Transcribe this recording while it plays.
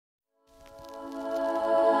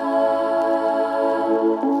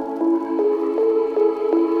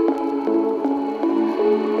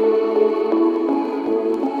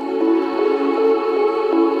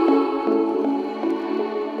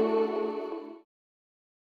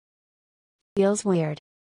Feels weird.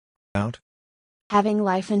 Out. Having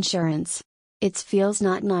life insurance. It feels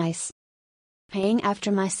not nice. Paying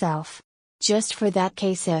after myself. Just for that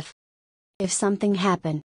case if something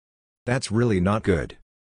happen. That's really not good.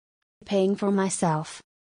 Paying for myself.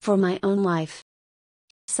 For my own life.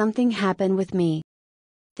 Something happen with me.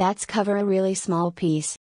 That's cover a really small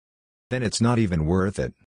piece. Then it's not even worth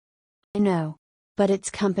it. I know. But it's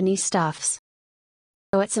company stuffs.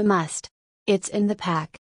 So it's a must. It's in the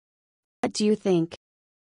pack. What do you think?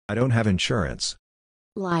 I don't have insurance.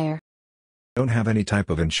 Liar. Don't have any type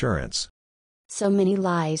of insurance. So many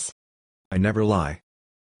lies. I never lie.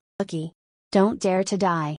 Lucky. Don't dare to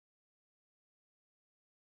die.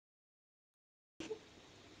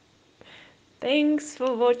 Thanks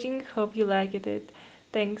for watching, hope you liked it.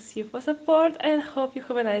 Thanks you for support and hope you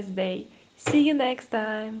have a nice day. See you next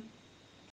time.